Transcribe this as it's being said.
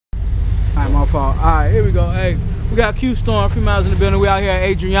Alright, my fault. Alright, here we go. Hey, we got QStorm, FREEMINDZ in the building. We out here at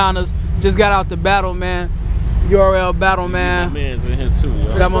Adriannas. Just got out the battle, man. URL battle, man. My man's in here too,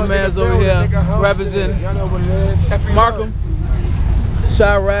 yo. Got my man's over here representing. Y'all know what it is. Markham,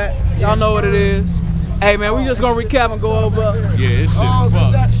 Chirac. Y'all know what it is. Hey, man, we just gonna recap and go over. Yeah, it's shit. Oh,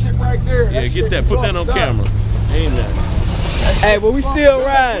 Fuck. that shit right there. Yeah, get that. Put that on camera. Ain't that? Hey, but we still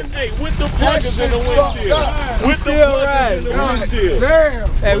riding. Hey, with the pluggers in the windshield. We still riding. Damn.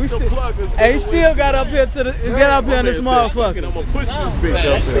 Hey, we still. Hey, he still got up here to the. Get up here in this motherfucker. I'm gonna push this bitch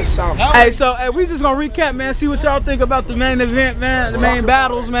up there. Hey, so hey, we just gonna recap, man. See what y'all think about the main event, man. The main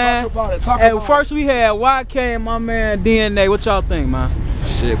battles, man. Hey, first we had YK and my man DNA. What y'all think, man?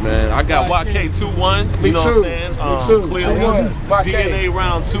 Shit, man. I got YK2-1. You know what I'm saying? Clearly, DNA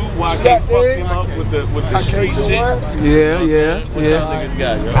round 2. YK fucked him up with the street shit. Yeah. What y'all niggas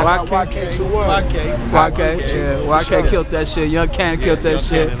got, yo? YK2-1. YK killed that shit. Young Cannon killed that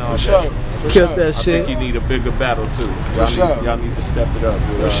shit. Killed that shit. I think you need a bigger battle too. Y'all need to step it up.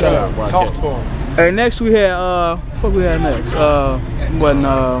 For sure. Talk to him. Hey, next we had what we had next?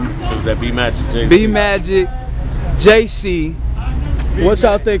 Was that B Magic JC? B Magic JC. What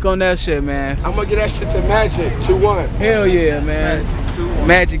y'all think on that shit, man? I'm gonna get that shit to Magic 2-1. Hell yeah, man.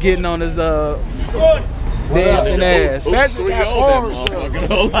 Magic getting on his dancing ass. Magic got bars.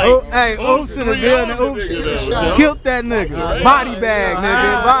 Hey, oops in the building. Oops. Killed that nigga. Body bag,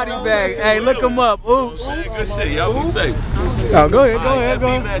 nigga. Body bag. Hey, look him up. Oops. Good shit. Y'all be safe. Oh, go ahead. B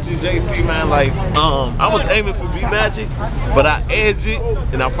Magic JC, man. Like, I was aiming for B Magic, but I edged it,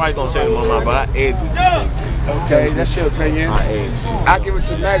 and I'm probably gonna change my mind, but I edged it to JC. Okay, that's your opinion. I edged it. I give it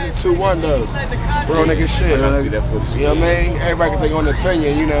to Magic 2-1 though. Real nigga shit. I see that footage. You know what I mean? Everybody can think on the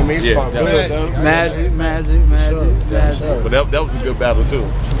opinion. You know what I mean? It's all good though. Magic. But that was a good battle too.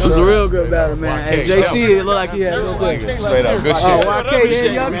 It was a real good battle, man. Hey, JC, it looked like he had real good. Straight up, good shit. Oh, YK,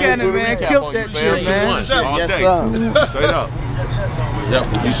 yeah, Young Cannon, man, killed that shit, man. Straight up.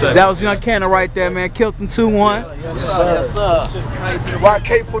 That was Young Cannon right there, man. Killed him 2-1. Yes, sir.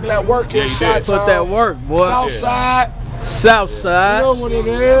 YK put that work in. Put that work, boy. Southside. You know what it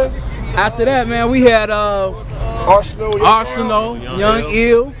is. After that, man, we had Arsenal, Young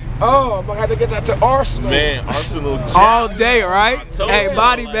Ill. Oh, I'm gonna have to get that to Arsenal. Man, Arsenal all day, right? Hey,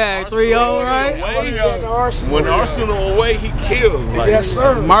 body bag, 3-0, right? When Arsenal away, he kills. Like, yes,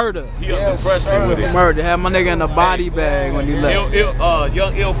 sir. Murder. He under pressure with it. Murder. Had my nigga in a body bag when he left.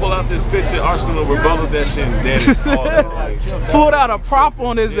 Young Ill pull out this picture. Arsenal rebutted that shit and dead. Pulled out a prop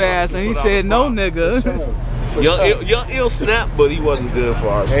on his ass and he said, "No, nigga." Young Ill snapped, but he wasn't good for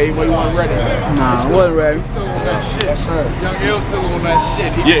Arsenal. Hey, he wasn't ready. Nah, he wasn't ready. Yes, sir. Young Ill still on that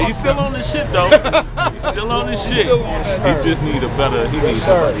shit. Yeah, he's still on this shit though. He's still on this shit. He just need a better. He needs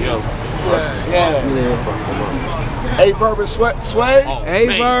somebody else. Yeah. A-Verb and Sway?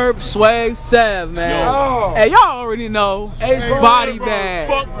 A-Verb, Sway, Sav, man. Hey, y'all already know. Body bag.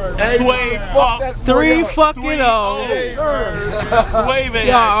 Sway, fuck. 3 fucking 0. Yes, sir. Sway, man.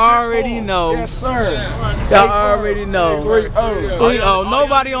 Y'all already know. Yes, sir. Y'all already know. 3-0. 3-0.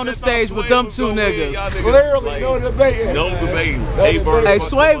 Nobody on the stage but them 2 niggas. Clearly, no debating. No debating. A-Verb. Hey,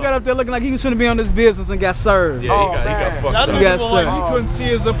 Sway got up there looking like he was finna be on this business and got served. Yeah, he got fucked up. He got served. He couldn't see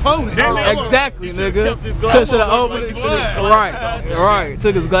his opponent. Exactly, nigga. Should have opened it. Right.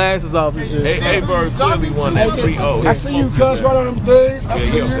 Took his glasses off and shit. A-Verb clearly won that 3-0. I see you, cuz, right on them things. I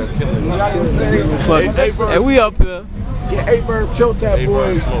see you. Hey, we up here. Yeah, A-Verb killed that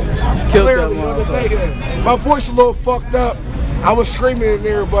boy. Killed no debating. My voice a little fucked up. I was screaming in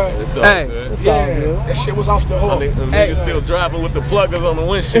there, but it's all good. That shit was off the hook. Niggas still driving with the pluggers on the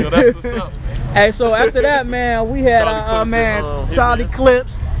windshield. That's what's up. Hey, so after that, man, we had our man Charlie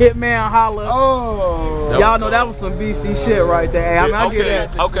Clips, Hitman Holla. Oh, y'all know that was some beastie shit right there. Hey, I mean, I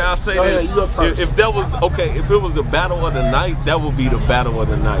get that. Okay, I'll say this. If that was if it was a battle of the night, that would be the battle of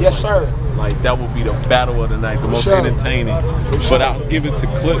the night. Yes, sir. Like that would be the battle of the night, the most entertaining. But I'll give it to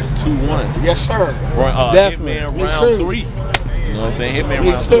Clips 2-1. Yes, sir. Definitely. Hitman round 3. You know what I'm saying? Hitman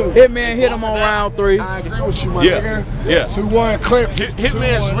round 3. Hitman hit him on round 3. I agree with you, my nigga. Yeah. 2-1 Clips.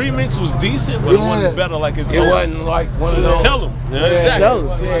 Hitman's remix was decent, but it wasn't better like his own. It wasn't like one of those. Tell him.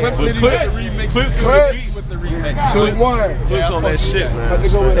 Exactly. Clips is the beat with the remix. 2-1. Clips on that shit, man.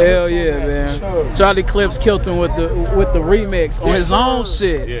 Hell yeah, man. Charlie Clips killed him with the remix on his own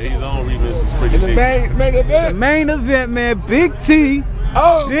shit. Yeah, his own remix is pretty decent. The main event? The main event, man. Big T.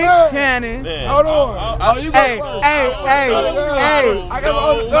 Big Cannon. Hold on. Hey,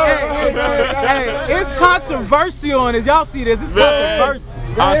 it's controversial on this. Y'all see this? It's controversial.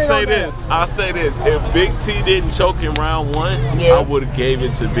 I say this. If Big T didn't choke in round 1, I would have gave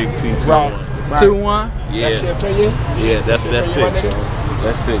it to Big T 2-1. 2-1. Yeah. That's your opinion? Yeah, that's it, y'all.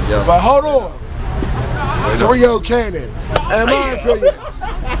 That's it, yo. But hold on. 3-0 Cannon. In my opinion.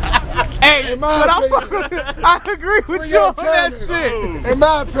 Hey, in my opinion. I agree with you on that shit. In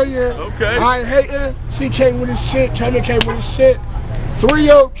my opinion, okay. I ain't hating. T came with his shit. Cannon came with his shit.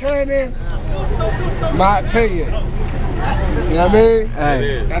 3-0 Cannon. My opinion. You know what I mean?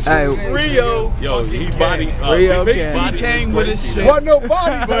 Hey, that's what it is. Rio. Yo, he body. Big T came with his shit. Wasn't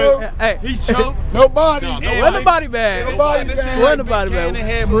nobody, bro. Hey, He choked. Nobody. wasn't the body bag. Nobody bag. Wasn't the body Cannon bag.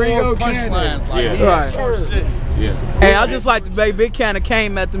 had more Rio punchlines. Like, Yeah. he Right. had shit. Yeah. Hey, I just like the Big Cannon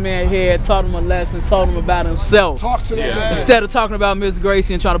came at the man head, taught him a lesson, told him about himself. Talk to that Yeah. nigga. Instead of talking about Miss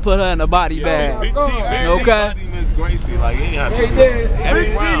Gracie and trying to put her in a body Yo, bag. Big T Okay. body Miss Gracie. Like, he ain't got He to. did. Every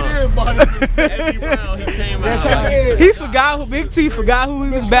Big T round. did, buddy. Every round he came Yes, out. he did. He forgot who Big T forgot who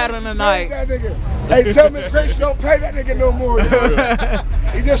he was battling tonight. That nigga. Hey, tell Miss Gracie don't pay that nigga no more.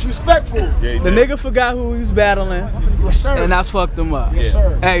 He disrespectful. Yeah, he The did. nigga forgot who he was battling, Yes, sir. and that's fucked him up. Yes,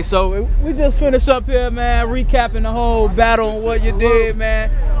 sir. Hey, so we just finished up here, man, recapping the whole battle and what you did, man.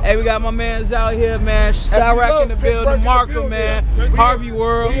 Hey, we got my mans out here, man. Chirac in the building, Markham, man. Harvey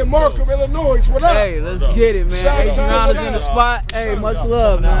World. We in Markham, Illinois. What up? Hey, let's get it, man. Shout out to Adriannas all in the that. spot. Hey, much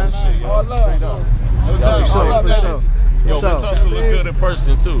love, man. All love, son. For All sure, love for that. sure. Yo, Miss Hustle look good in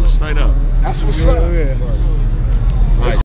person, too. Straight up. That's what's up. Yeah.